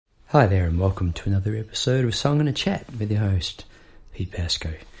Hi there and welcome to another episode of Song and a Chat with your host, Pete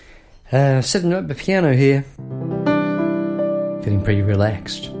Pascoe. Sitting at the piano here, feeling pretty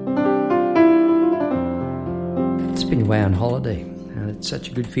relaxed. It's been away on holiday and it's such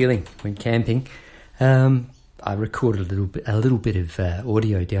a good feeling when camping. I recorded a little bit of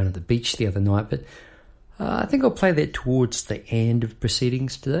audio down at the beach the other night, but I think I'll play that towards the end of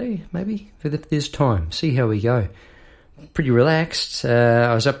proceedings today, maybe, if there's time. See how we go. Pretty relaxed.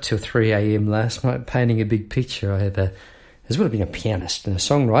 I was up till 3 a.m. last night painting a big picture. As well as being a pianist and a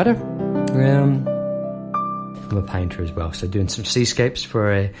songwriter. I'm a painter as well, so doing some seascapes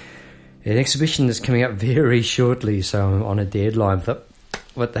for an exhibition that's coming up very shortly, so I'm on a deadline. But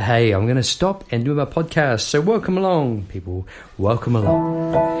what the hey, I'm going to stop and do my podcast. So welcome along, people. Welcome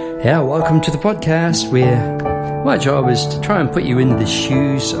along. Yeah, welcome to the podcast where my job is to try and put you in the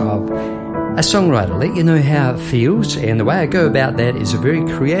shoes of a songwriter, let you know how it feels, and the way I go about that is a very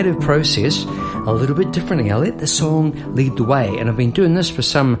creative process, a little bit differently. I let the song lead the way, and I've been doing this for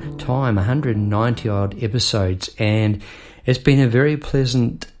some time, 190 odd episodes, and it's been a very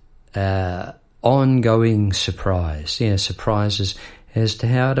pleasant ongoing surprise. Surprises as to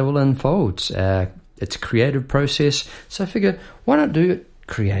how it all unfolds. It's a creative process, so I figure, why not do it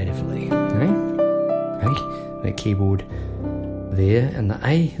creatively? The keyboard there, and the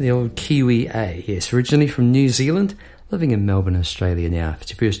A, the old Kiwi A. Yes, originally from New Zealand, living in Melbourne, Australia now. If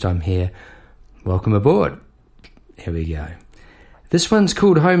it's your first time here, welcome aboard. Here we go. This one's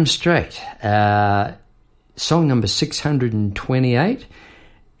called Home Straight. Song number 628,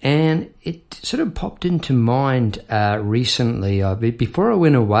 and it sort of popped into mind recently. Before I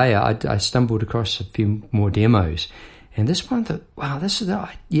went away, I stumbled across a few more demos. And this one, I thought, wow,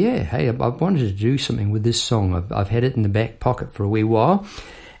 I wanted to do something with this song. I've had it in the back pocket for a wee while.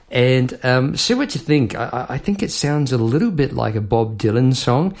 And see what you think. I think it sounds a little bit like a Bob Dylan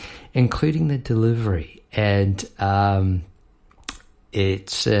song, including the delivery. And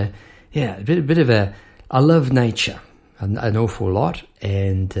it's, a bit of a... I love nature an awful lot.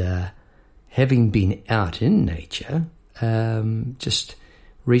 And having been out in nature, just...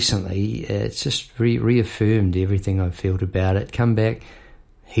 recently, it's just reaffirmed everything I've felt about it. Come back,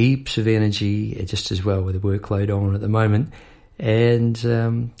 heaps of energy, just as well with the workload on at the moment. And,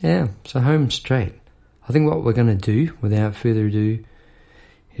 so Home Straight. I think what we're going to do, without further ado,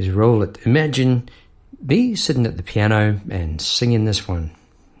 is roll it. Imagine me sitting at the piano and singing this one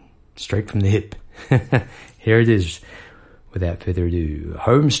straight from the hip. Here it is, without further ado.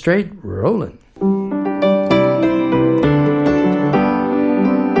 Home Straight, rollin'.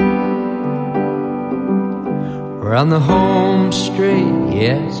 We're on the home straight,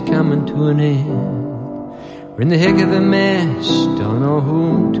 yeah, it's coming to an end. We're in the heck of a mess, don't know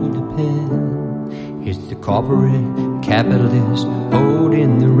whom to depend. It's the corporate capitalist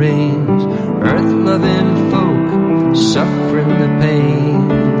holding the reins, earth-loving folk suffering the pain.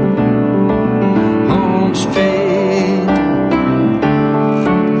 Home straight,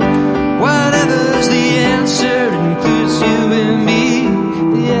 whatever's the answer includes you and me.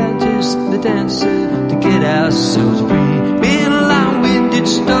 Yeah, just the dancer to get ourselves free. Been a long-winded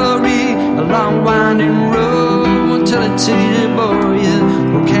story, a long winding road. Won't tell it to you to bore you.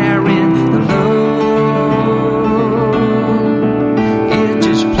 We're carrying the load. It's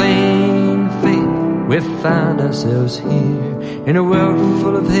just plain fate. We found ourselves here in a world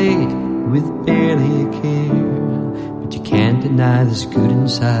full of hate with barely a care. But you can't deny there's good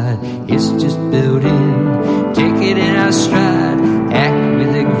inside. It's just built in. Take it in our stride. Act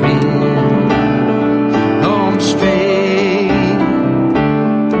with a grin. Straight.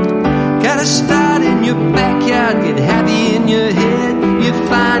 Gotta start in your backyard, get happy in your head. You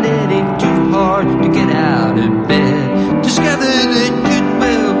find it ain't too hard to get out of bed. Discover that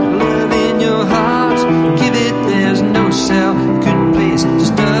goodwill, love in your heart. Give it, there's no sell, good place to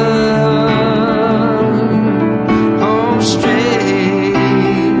start. Home straight.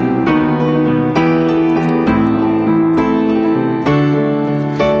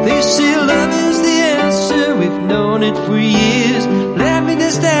 They say love is the answer, we've known it for years. Let me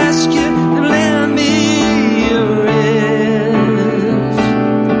just ask you to lend me your ears.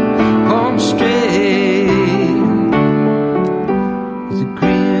 Home straight. It's a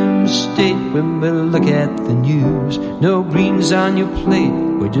grim state when we look at the news. No greens on your plate,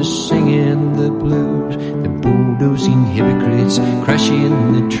 we're just singing the blues. The bulldozing hypocrites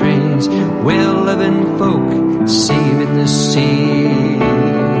crushing the trains, well-loving folk saving the seas.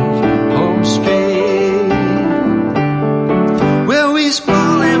 Home straight. Well, we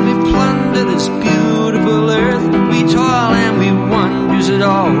spoil and we plunder this beautiful earth. We toil and we wonder, is it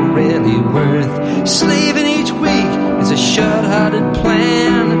all really worth? Slaving each week is a short-hearted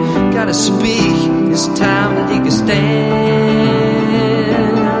plan. gotta speak. It's time to take a stand.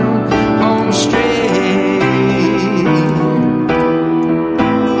 Home straight.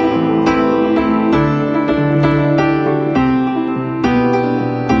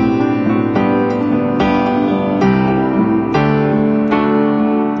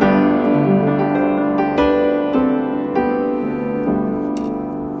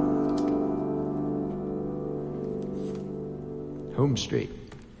 Home straight.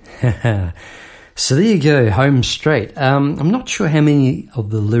 So there you go, Home Straight. I'm not sure how many of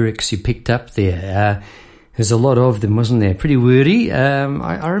the lyrics you picked up there. There's a lot of them, wasn't there? Pretty wordy.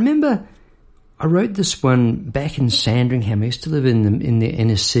 I remember I wrote this one back in Sandringham. I used to live in the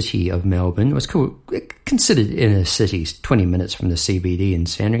inner city of Melbourne. It was considered inner city, 20 minutes from the CBD in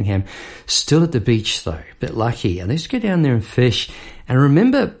Sandringham. Still at the beach though, a bit lucky. And I used to go down there and fish. And I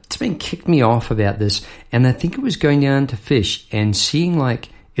remember something kicked me off about this, and I think it was going down to fish and seeing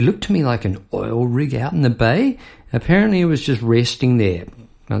it looked to me like an oil rig out in the bay. Apparently it was just resting there.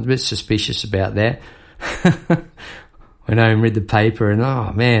 I was a bit suspicious about that. Went home and read the paper, and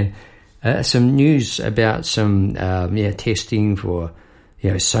oh man, some news about some testing for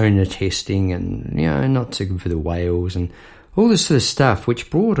sonar testing, and not so good for the whales and all this sort of stuff, which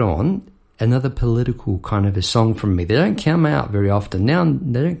brought on another political kind of a song from me. They don't come out very often.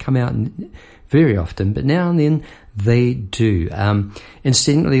 But now and then they do.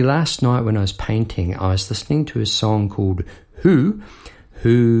 Incidentally, last night when I was painting, I was listening to a song called Who,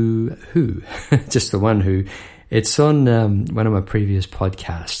 just the one Who. It's on one of my previous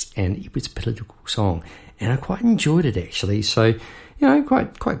podcasts, and it was a political song, and I quite enjoyed it actually. So,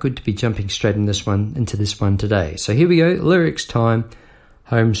 quite good to be jumping straight into this one today. So here we go, lyrics time.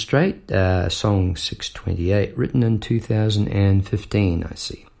 Home Straight, song 628, written in 2015, I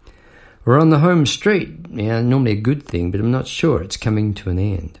see. We're on the home straight. Normally a good thing, but I'm not sure it's coming to an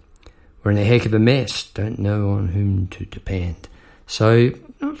end. We're in a heck of a mess, don't know on whom to depend. So,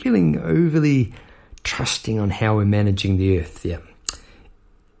 not feeling overly trusting on how we're managing the earth, yeah.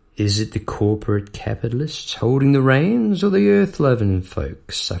 Is it the corporate capitalists holding the reins, or the earth-loving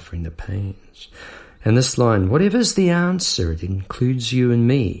folks suffering the pains? And this line, whatever's the answer, it includes you and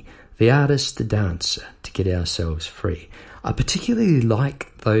me, the artist, the dancer, to get ourselves free. I particularly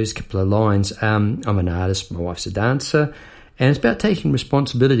like those couple of lines. I'm an artist, my wife's a dancer, and it's about taking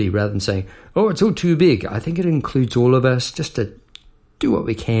responsibility rather than saying, oh, it's all too big. I think it includes all of us, just to do what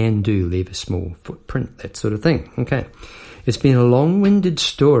we can do, leave a small footprint, that sort of thing. Okay. It's been a long-winded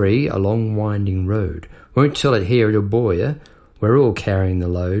story, a long winding road. Won't tell it here, it'll bore you. We're all carrying the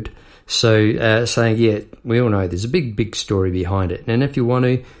load. So saying, we all know there's a big, big story behind it. And if you want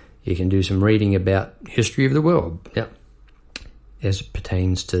to, you can do some reading about history of the world, as it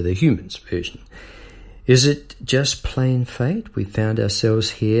pertains to the humans version. Is it just plain fate? We found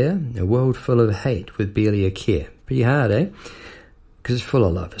ourselves here, a world full of hate with barely a care. Pretty hard, eh? Because it's full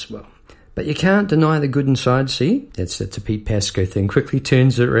of love as well. But you can't deny the good inside, see? That's a Pete Pasco thing. Quickly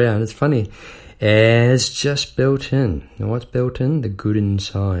turns it around. It's funny. And it's just built in. And what's built in? The good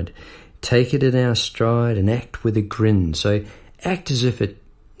inside. Take it in our stride and act with a grin. So act as if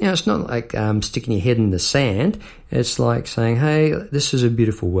it's not like sticking your head in the sand. It's like saying, hey, this is a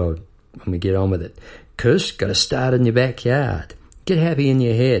beautiful world. Let me get on with it. Because got to start in your backyard. Get happy in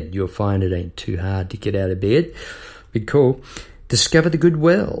your head. You'll find it ain't too hard to get out of bed. Be cool. Discover the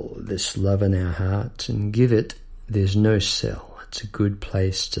goodwill, this love in our hearts, and give it, there's no sell. It's a good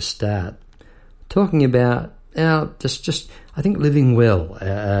place to start. Talking about just I think living well,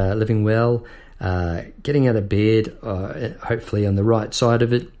 getting out of bed, hopefully on the right side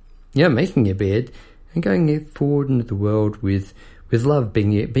of it, making your bed, and going forward into the world with love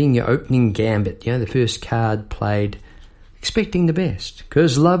being your opening gambit, the first card played, expecting the best,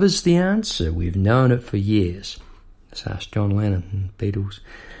 because love is the answer. We've known it for years. Let's ask John Lennon and Beatles.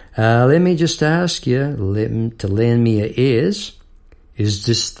 Let me just ask you to lend me your ears. Is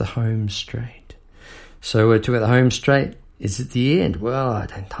this the home straight? So we're talking about the home straight. Is it the end? Well,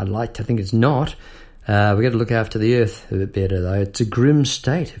 I'd like to think it's not. We've got to look after the earth a bit better, though. It's a grim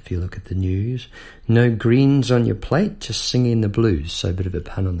state if you look at the news. No greens on your plate, just singing the blues. So a bit of a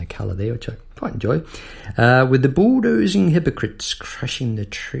pun on the colour there, which I quite enjoy. With the bulldozing hypocrites crushing the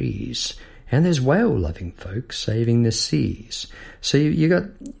trees. And there's whale-loving folks saving the seas. So you got,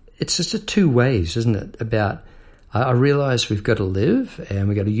 it's just a two ways, isn't it? About, I realise we've got to live and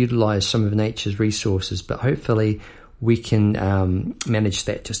we've got to utilise some of nature's resources, but hopefully we can manage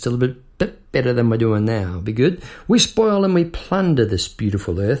that just a little bit better than we're doing now. Be good. We spoil and we plunder this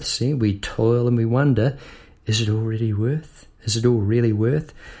beautiful earth, see? We toil and we wonder, is it really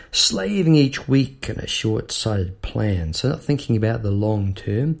worth slaving each week in a short-sighted plan? So not thinking about the long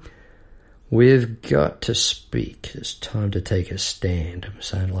term, We've got to speak. It's time to take a stand. I'm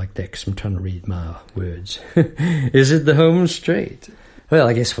saying it like that because I'm trying to read my words. Is it the home straight? Well,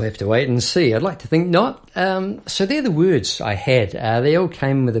 I guess we'll have to wait and see. I'd like to think not. So they're the words I had. They all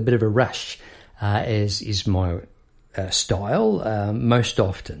came with a bit of a rush, as is my style most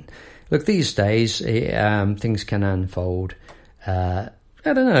often. Look, these days things can unfold. I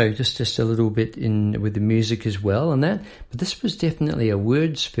don't know, just a little bit in with the music as well and that. But this was definitely a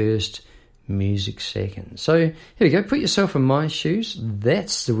words first, music second. So here we go. Put yourself in my shoes.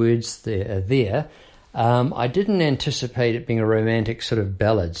 That's the words there. I didn't anticipate it being a romantic sort of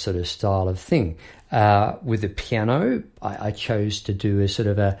ballad sort of style of thing. With the piano, I chose to do a sort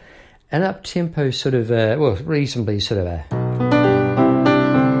of an up-tempo sort of, reasonably sort of a...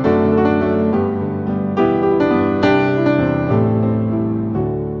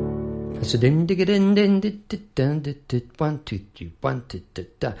 So din dig din din dun 1 2 3 1 2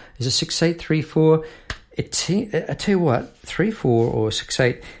 da. Is a 6 8 3 4. I tell you what, 3 4 or 6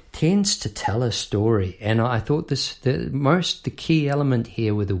 8 tends to tell a story, and I thought the key element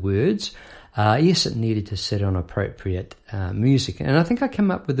here were the words. Yes, it needed to set on appropriate music, and I think I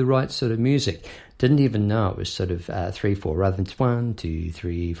came up with the right sort of music. Didn't even know it was sort of 3 4 rather than 1 2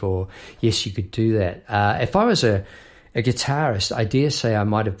 3 4. Yes, you could do that. If I was a guitarist, I dare say I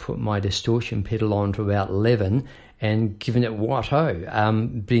might have put my distortion pedal on to about 11 and given it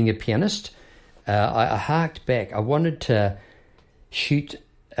what-ho. Being a pianist, I harked back. I wanted to shoot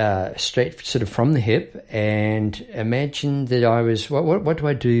straight sort of from the hip and imagine that I was, what do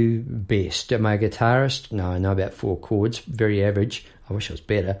I do best? Am I a guitarist? No, I know about 4 chords, very average. I wish I was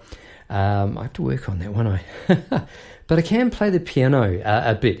better. I have to work on that, won't I? But I can play the piano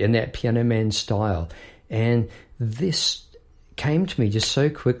a bit in that piano man style. And this came to me just so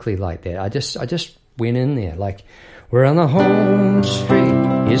quickly like that. I just went in there like, we're on the home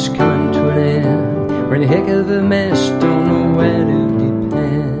straight, it's coming to an end. We're in a heck of a mess, don't know where to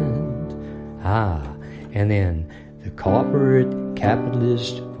depend. And then the corporate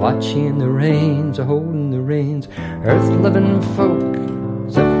capitalist watching the reins, or holding the reins. Earth-loving folk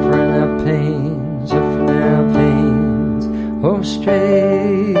suffering our pains, home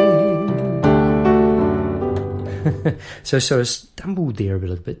straight. So I stumbled there a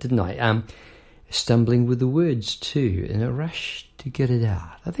little bit, didn't I? Stumbling with the words too, in a rush to get it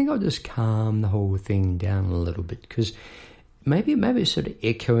out. I think I'll just calm the whole thing down a little bit, because maybe it's sort of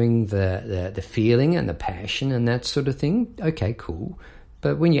echoing the feeling and the passion and that sort of thing. Okay, cool.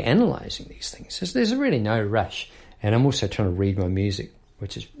 But when you're analysing these things, there's really no rush. And I'm also trying to read my music,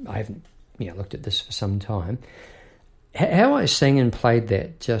 which is, I haven't looked at this for some time. How I sang and played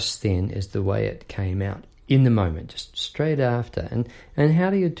that just then is the way it came out. In the moment, just straight after. And how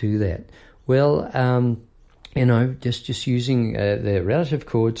do you do that? Well, just using the relative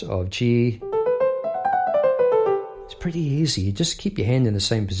chords of G. It's pretty easy. You just keep your hand in the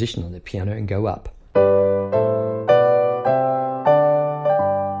same position on the piano and go up.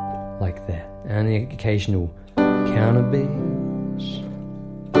 Like that. And the occasional counterbass,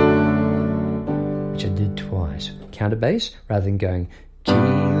 which I did twice. Counterbass, rather than going G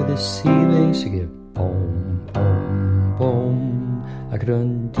with a C bass, you get boom, boom, boom. I could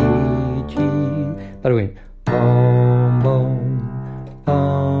run D, G, but I went boom, boom,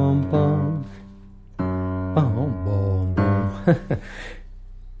 boom, boom, boom, boom, boom.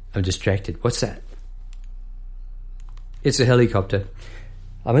 I'm distracted. What's that? It's a helicopter.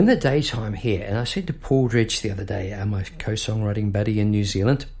 I'm in the daytime here, and I said to Paul Dredge the other day, my co-songwriting buddy in New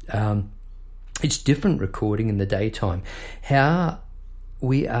Zealand, it's different recording in the daytime. How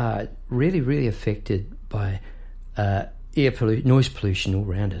we are really, really affected by noise pollution all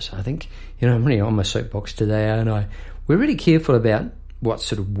around us. I think, I'm really on my soapbox today, aren't I? We're really careful about what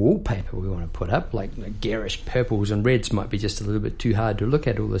sort of wallpaper we want to put up, like garish purples and reds might be just a little bit too hard to look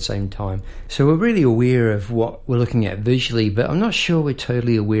at all at the same time. So we're really aware of what we're looking at visually, but I'm not sure we're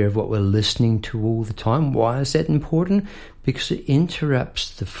totally aware of what we're listening to all the time. Why is that important? Because it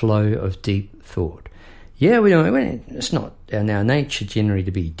interrupts the flow of deep thought. Yeah, it's not in our nature generally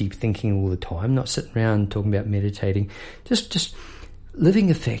to be deep thinking all the time, not sitting around talking about meditating, just living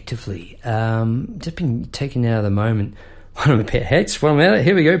effectively, just being taken out of the moment. One of my pet hacks, one of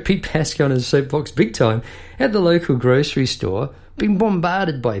here we go, Pete Pascoe on his soapbox big time, at the local grocery store, being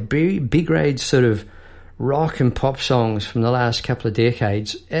bombarded by big grade sort of rock and pop songs from the last couple of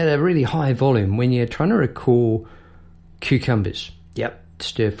decades at a really high volume when you're trying to recall cucumbers. Yep,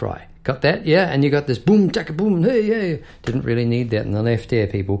 stir fry. Got that? Yeah, and you got this boom, chaka boom, hey, yeah. Didn't really need that in the left there,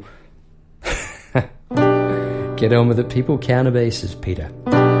 people. Get on with it, people. Counterbasses, Peter.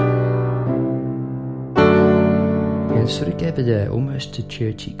 And it sort of gave it almost a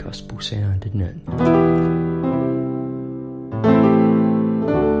churchy gospel sound, didn't it?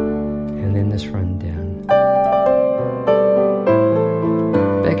 And then this run down.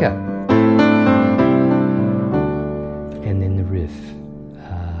 Back up. And then the riff.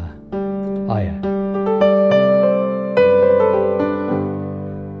 Higher.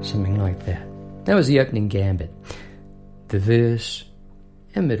 Something like that. That was the opening gambit. The verse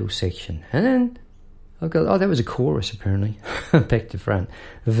and middle section. And then that was a chorus apparently. Back to front.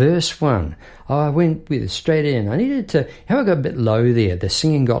 Verse 1. I went with it straight in. I needed to, how I got a bit low there. The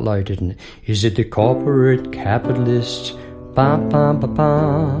singing got low, didn't it? Is it the corporate capitalists? Bum, bum, bum,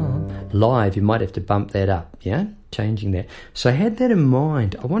 bum. Live, you might have to bump that up, yeah? Changing that. So I had that in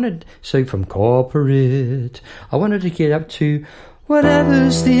mind. So from corporate, I wanted to get up to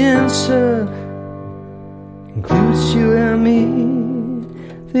whatever's the answer, includes you and me.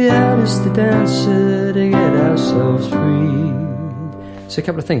 The artist, the dancer, to get ourselves free. So a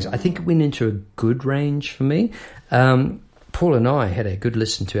couple of things. I think it went into a good range for me. Paul and I had a good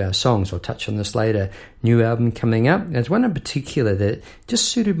listen to our songs. I'll touch on this later. New album coming up. There's one in particular that just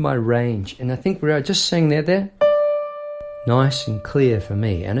suited my range. And I think I just sang that there. Nice and clear for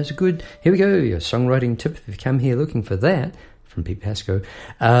me. And it's a good, here we go, your songwriting tip. If you come here looking for that, from Pete Pasco,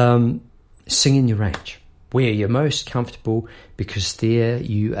 sing in your range. Where you're most comfortable, because there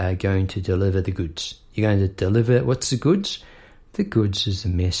you are going to deliver the goods. You're going to deliver, what's the goods? The goods is the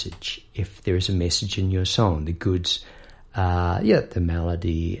message. If there is a message in your song, the goods are, the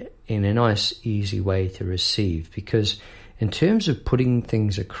melody in a nice, easy way to receive. Because in terms of putting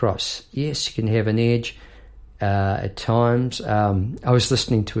things across, yes, you can have an edge at times. I was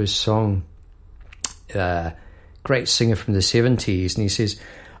listening to his song, great singer from the 70s, and he says,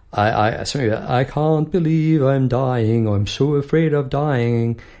 I can't believe I'm dying, I'm so afraid of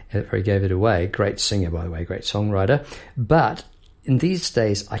dying. And he gave it away. Great singer, by the way, great songwriter. But in these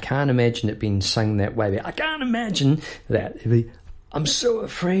days, I can't imagine it being sung that way. I can't imagine that. I'm so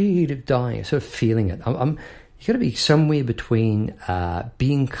afraid of dying, sort of feeling it. You've got to be somewhere between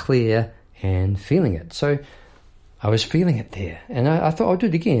being clear and feeling it. So I was feeling it there, and I thought I'll do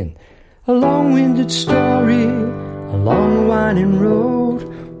it again. A long-winded story, a long winding road.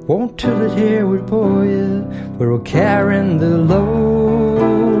 Won't tell it here, we'll bore you. We're all carrying the load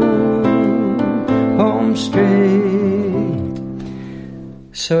home straight.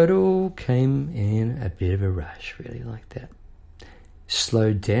 So it all came in a bit of a rush, really, like that.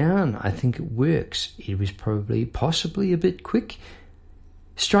 Slowed down, I think it works. It was possibly a bit quick.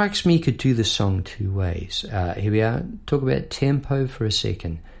 Strikes me you could do the song two ways. Here we are, talk about tempo for a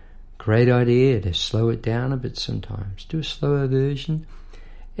second. Great idea to slow it down a bit sometimes. Do a slower version.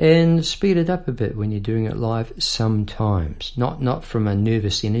 And speed it up a bit when you're doing it live sometimes. Not from a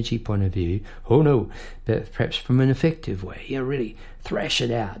nervous energy point of view, oh no, but perhaps from an effective way. Really thrash it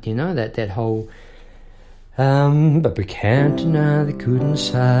out, that whole... but we can't deny the good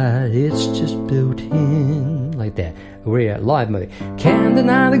inside, it's just built in, like that. We're live mode. Can't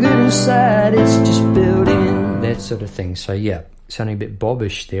deny the good inside, it's just built in, that sort of thing. So sounding a bit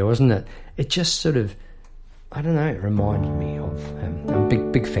bobbish there, wasn't it? It just sort of, I don't know, it reminded me of him. I'm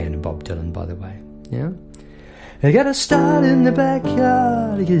a big fan of Bob Dylan, by the way. Yeah? You gotta start in the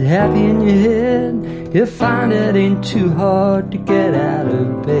backyard, get happy in your head. You'll find it ain't too hard to get out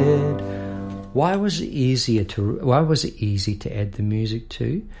of bed. Why was it easy to add the music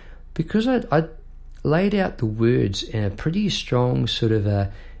to? Because I laid out the words in a pretty strong sort of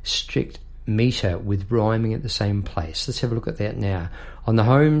a strict meter with rhyming at the same place. Let's have a look at that now. On the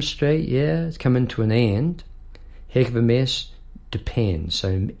home straight, it's coming to an end. Heck of a mess, depends.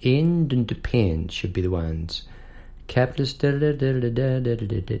 So end and depend should be the ones. Capitalist,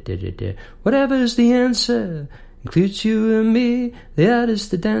 whatever's the answer, includes you and me. The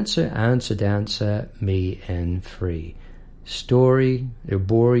artist, the dancer, dancer, me and free. Story, it'll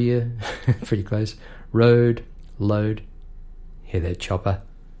bore you, pretty close. Road, load, hear that chopper.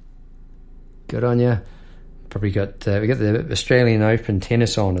 Good on you. Probably we got the Australian Open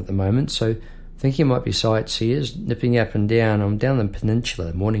tennis on at the moment, so I think you might be sightseers nipping up and down. I'm down the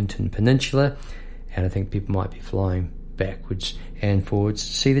peninsula, Mornington Peninsula, and I think people might be flying backwards and forwards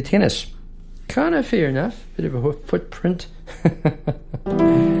to see the tennis. Kind of fair enough, bit of a footprint.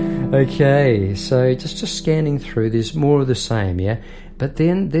 Okay, so just scanning through, there's more of the same, but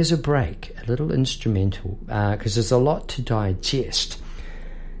then there's a break, a little instrumental, because there's a lot to digest.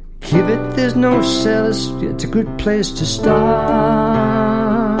 Give it, there's no cells, it's a good place to start.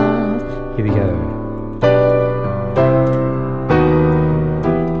 Here we go.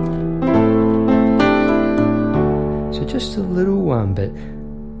 So just a little one, but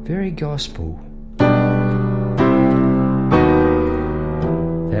very gospel.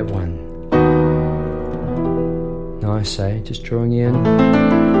 that one. Nice, eh? Just drawing you in.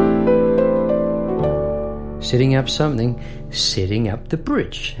 Setting up something. Setting up the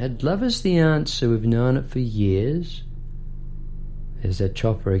bridge. Had love is the answer, we've known it for years. There's that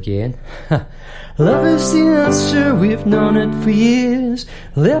chopper again. Love is the answer, we've known it for years.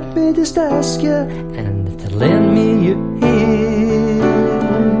 Let me just ask you, and to lend me your ear.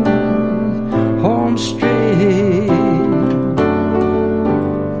 Home straight,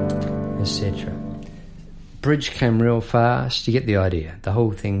 etc. Bridge came real fast. You get the idea. The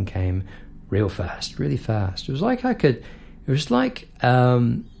whole thing came real fast, really fast. It was like here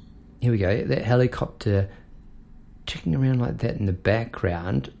we go, that helicopter ticking around like that in the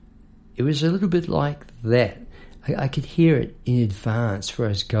background. It was a little bit like that. I could hear it in advance where I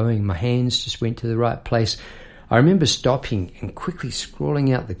was going. My hands just went to the right place. I remember stopping and quickly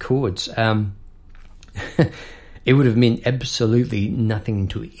scrawling out the chords. It would have meant absolutely nothing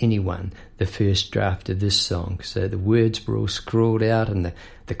to anyone, the first draft of this song. So the words were all scrawled out and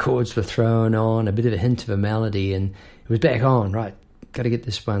the chords were thrown on, a bit of a hint of a melody, and it was back on, right, got to get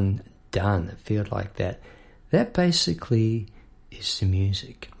this one done. It felt like that. That basically is the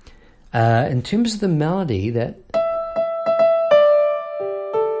music. In terms of the melody, there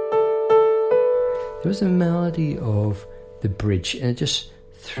was a melody of the bridge, and it just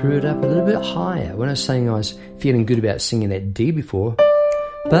threw it up a little bit higher. When I was saying I was feeling good about singing that D before,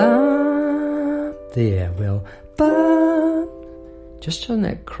 just on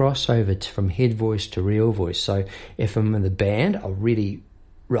that crossover from head voice to real voice. So if I'm in the band, I'll really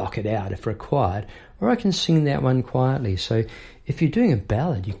rock it out if required, or I can sing that one quietly. So if you're doing a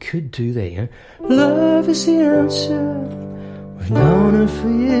ballad, you could do that, you know. Love is the answer, we've known it for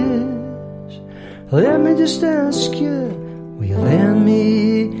years. Let me just ask you, will you lend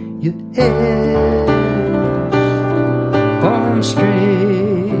me your ear? Home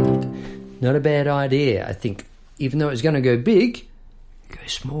straight. Not a bad idea, I think. Even though it's going to go big, go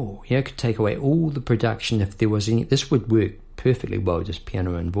small. You know, it could take away all the production if there was any. This would work perfectly well, just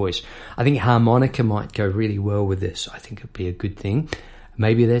piano and voice. I think harmonica might go really well with this. I think it'd be a good thing.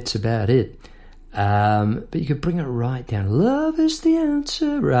 Maybe that's about it. But you could bring it right down. Love is the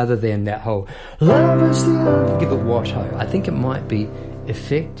answer, rather than that whole love is the answer. Give it Watto. I think it might be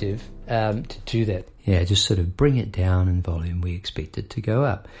effective to do that. Yeah, just sort of bring it down in volume. We expect it to go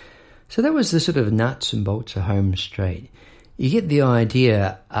up. So that was the sort of nuts and bolts of Home Straight. You get the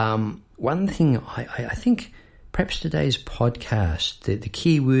idea. One thing I think perhaps today's podcast, the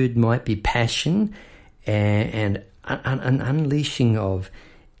key word might be passion and an unleashing of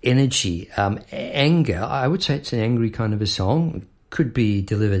energy, anger. I would say it's an angry kind of a song. Could be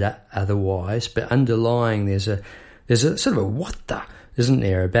delivered otherwise, but underlying there's a sort of a what the, isn't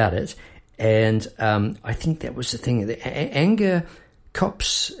there, about it? And I think that was the thing. Anger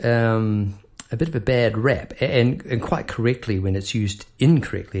cops a bit of a bad rap, and quite correctly when it's used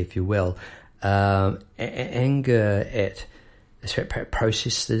incorrectly, if you will. Anger at a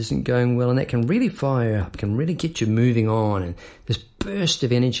process that isn't going well, and that can really fire up, can really get you moving on. And this burst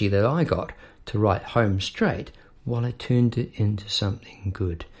of energy that I got to write Home Straight, while I turned it into something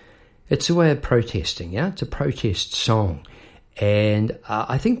good. It's a way of protesting, yeah? It's a protest song. And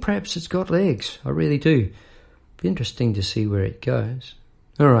I think perhaps it's got legs. I really do. Be interesting to see where it goes.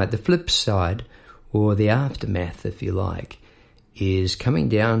 All right, the flip side, or the aftermath, if you like, is coming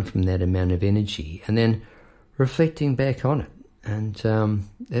down from that amount of energy and then reflecting back on it. And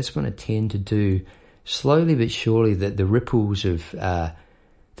that's what I tend to do slowly but surely, that the ripples of the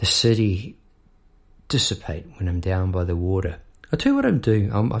city dissipate when I'm down by the water. I'll tell you what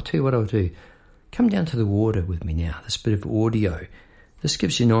I'll do. Come down to the water with me now. This bit of audio. This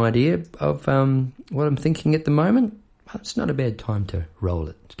gives you an idea of what I'm thinking at the moment. It's not a bad time to roll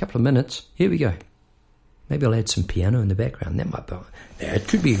it. It's a couple of minutes. Here we go. Maybe I'll add some piano in the background. That might be... Yeah, it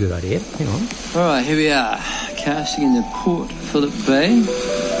could be a good idea. Hang on. All right, here we are. Casting in the Port Phillip Bay.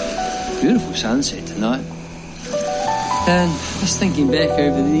 Beautiful sunset tonight. And just thinking back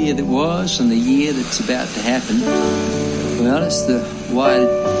over the year that was and the year that's about to happen. Well, it's the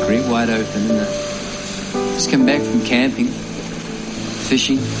great wide open, isn't it? Just come back from camping,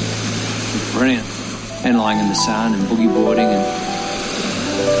 fishing. Brilliant. And lying in the sun and boogie boarding and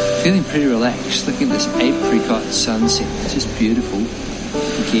feeling pretty relaxed, looking at this apricot sunset. It's just beautiful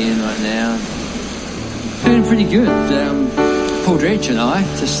again right now. Feeling pretty good. Paul Dredge and I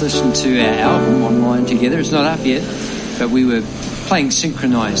just listened to our album online together. It's not up yet, but we were playing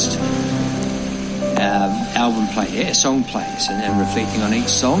synchronised song plays and reflecting on each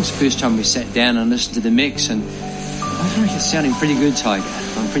song. It's the first time we sat down and listened to the mix, and I think it's sounding pretty good, Tiger.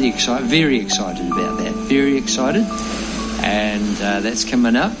 I'm pretty excited, very excited about that. Very excited. and that's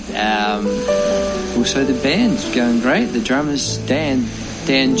coming up. Also, the band's going great. The drummer's Dan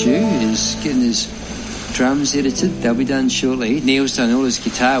Dew is getting his drums edited. They'll be done shortly. Neil's done all his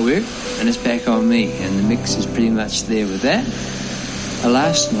guitar work, and it's back on me, and the mix is pretty much there with that.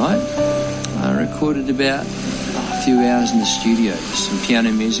 Last night, I recorded about a few hours in the studio, some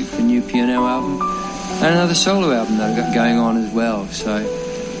piano music for a new piano album, and another solo album that I've got going on as well, so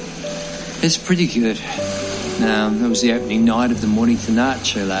it's pretty good. It was the opening night of the Mornington Art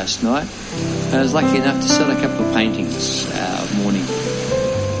Show last night. I was lucky enough to sell a couple of paintings morning.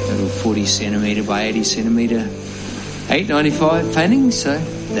 A little 40 centimetre by 80 centimetre, $8.95 paintings, so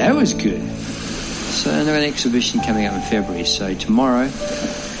that was good. So I've got an exhibition coming up in February, so tomorrow,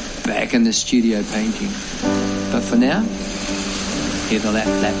 back in the studio painting. But for now, hear the lap,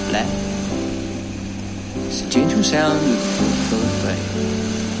 lap, lap. It's a gentle sound of Philip Bay.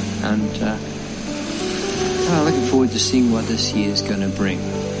 And looking forward to seeing what this year's going to bring.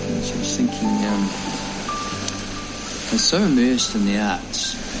 I was thinking, I'm so immersed in the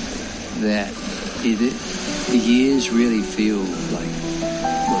arts that the years really feel like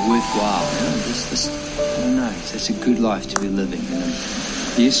worthwhile. I don't know, it's a good life to be living. And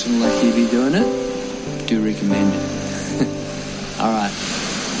yes, I'm lucky to be doing it. Do recommend it. All right,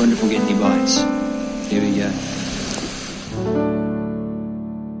 wonderful getting your bites. Here we go.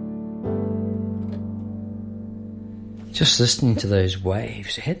 Just listening to those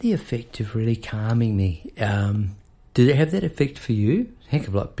waves, it had the effect of really calming me. Did it have that effect for you? Heck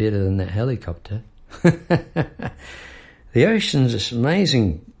of a lot better than that helicopter. The ocean's this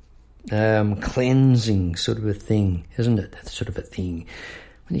amazing cleansing sort of a thing, isn't it? That's sort of a thing.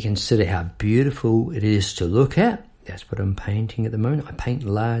 When you consider how beautiful it is to look at, that's what I'm painting at the moment. I paint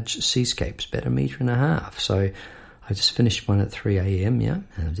large seascapes, about 1.5 meters. So I just finished one at 3 a.m, yeah,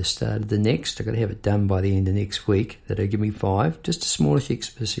 and I've just started the next. I've got to have it done by the end of next week. That'll give me 5, just a smallish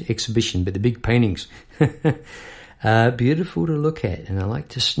exhibition, but the big paintings. Beautiful to look at, and I like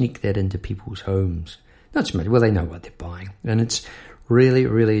to sneak that into people's homes. Not so much, well, they know what they're buying, and it's really,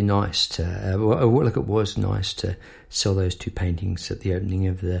 really nice to, it was nice to sell those 2 paintings at the opening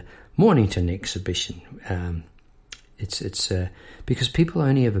of the Mornington exhibition. It's because people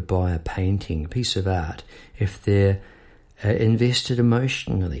only ever buy a painting, a piece of art, if they're invested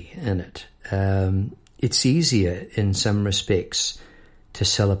emotionally in it. It's easier in some respects to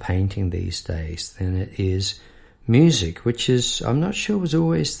sell a painting these days than it is music, which is, I'm not sure was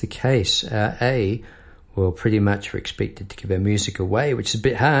always the case. Well, pretty much we're expected to give our music away, which is a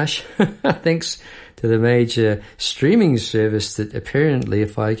bit harsh, thanks to the major streaming service that apparently,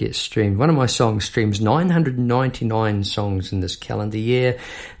 if I get streamed, one of my songs streams 999 songs in this calendar year.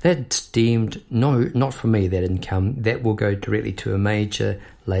 That's deemed, no, not for me, that income. That will go directly to a major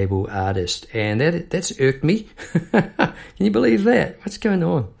label artist. And that's irked me. Can you believe that? What's going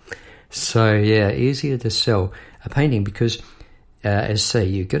on? So, yeah, easier to sell a painting because, as I say,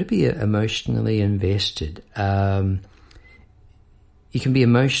 you've got to be emotionally invested. You can be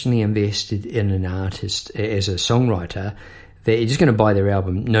emotionally invested in an artist as a songwriter that you're just going to buy their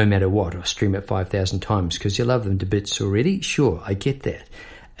album no matter what or stream it 5,000 times because you love them to bits already. Sure, I get that.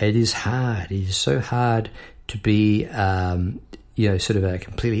 It is hard. It is so hard to be, sort of a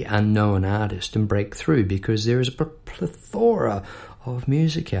completely unknown artist and break through because there is a plethora of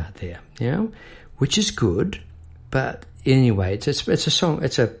music out there, which is good. But anyway, it's a song.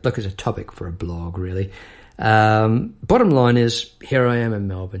 It's a topic for a blog, really. Bottom line is, here I am in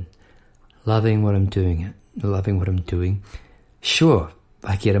Melbourne, loving what I'm doing. Sure,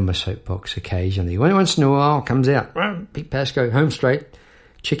 I get on my soapbox occasionally. Once in a while, comes out, Pete Pascoe, home straight.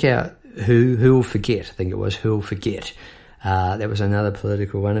 Check out Who'll Forget. I think it was Who'll Forget. That was another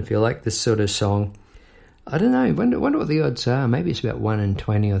political one. If you like this sort of song, I don't know. Wonder what the odds are. Maybe it's about 1 in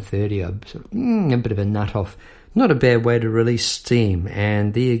 20 or 30. A bit of a nut off. Not a bad way to release steam.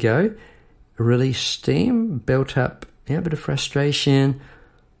 And there you go. Release steam, built up a bit of frustration,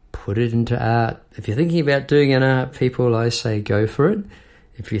 put it into art. If you're thinking about doing an art, people, I say go for it.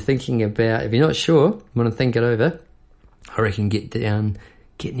 If you're not sure, want to think it over, I reckon get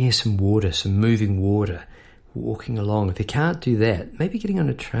near some water, some moving water, walking along. If you can't do that, maybe getting on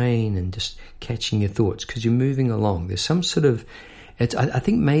a train and just catching your thoughts because you're moving along. There's some sort of, I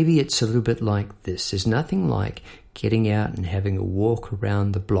think maybe it's a little bit like this. There's nothing like getting out and having a walk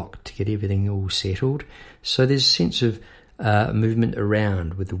around the block to get everything all settled. So there's a sense of movement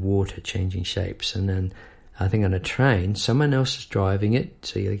around with the water changing shapes. And then I think on a train, someone else is driving it,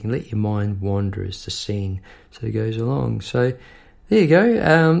 so you can let your mind wander as the scene sort of goes along. So there you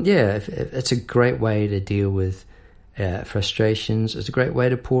go. It's a great way to deal with frustrations. It's a great way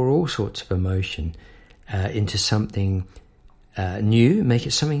to pour all sorts of emotion into something new, make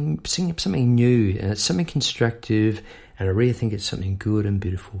it something new, and it's something constructive, and I really think it's something good and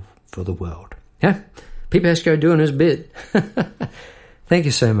beautiful for the world. Yeah, Pete Pascoe doing his bit. Thank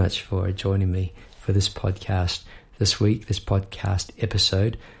you so much for joining me for this podcast this week, this podcast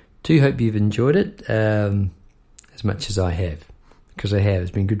episode. Do hope you've enjoyed it as much as I have, because I have.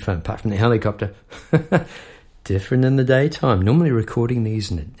 It's been good fun, apart from the helicopter. Different in the daytime. Normally recording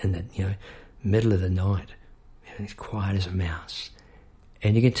these in the middle of the night. It's quiet as a mouse.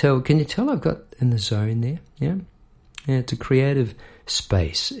 And you can you tell I've got in the zone there? Yeah, it's a creative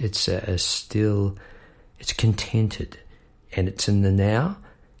space. It's it's contented, and it's in the now,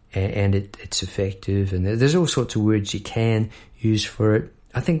 and it's effective, and there's all sorts of words you can use for it.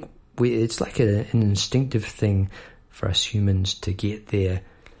 I think it's like an instinctive thing for us humans to get there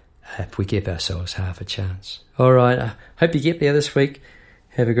if we give ourselves half a chance. All right, I hope you get there this week.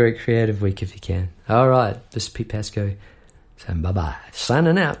 Have a great creative week if you can. All right, this is Pete Pascoe saying bye-bye.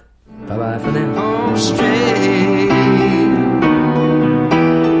 Signing out. Bye-bye for now. Home straight.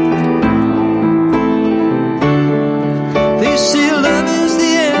 They say love is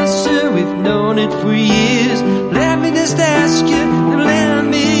the answer. We've known it for years. Let me just ask you,